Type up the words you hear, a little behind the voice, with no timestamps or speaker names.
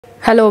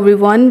Hello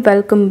everyone,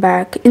 welcome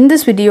back. In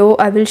this video,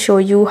 I will show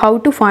you how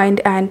to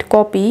find and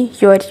copy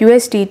your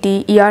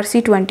USDT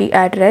ERC20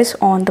 address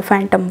on the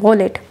Phantom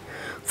wallet.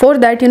 For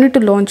that, you need to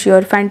launch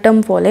your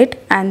Phantom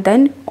wallet, and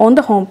then on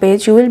the home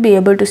page, you will be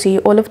able to see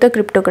all of the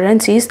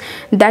cryptocurrencies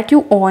that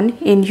you own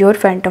in your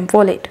Phantom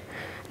wallet.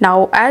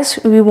 Now, as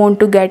we want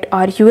to get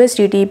our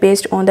USDT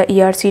based on the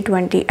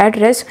ERC20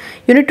 address,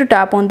 you need to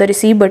tap on the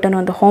receive button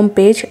on the home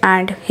page,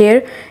 and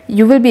here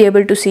you will be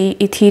able to see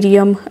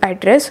Ethereum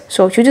address.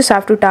 So you just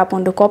have to tap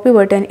on the copy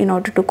button in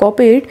order to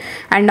copy it,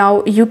 and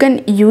now you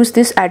can use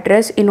this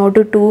address in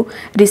order to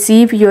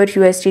receive your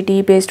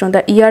USDT based on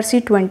the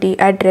ERC20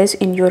 address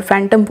in your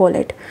Phantom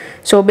wallet.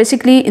 So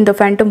basically in the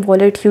Phantom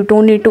wallet, you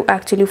don't need to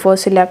actually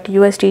first select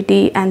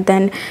USDT and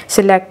then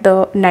select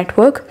the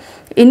network.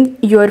 In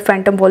your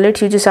Phantom wallet,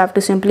 you just have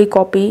to simply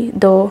copy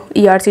the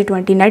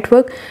ERC20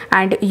 network,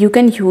 and you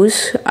can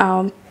use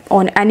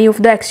on any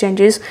of the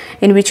exchanges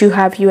in which you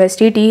have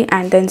USDT,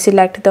 and then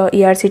select the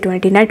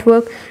ERC20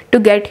 network to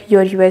get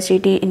your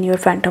USDT in your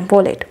Phantom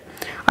wallet.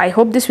 I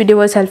hope this video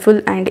was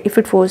helpful, and if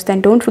it was, then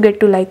don't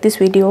forget to like this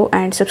video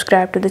and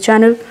subscribe to the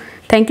channel.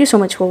 Thank you so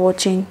much for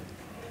watching.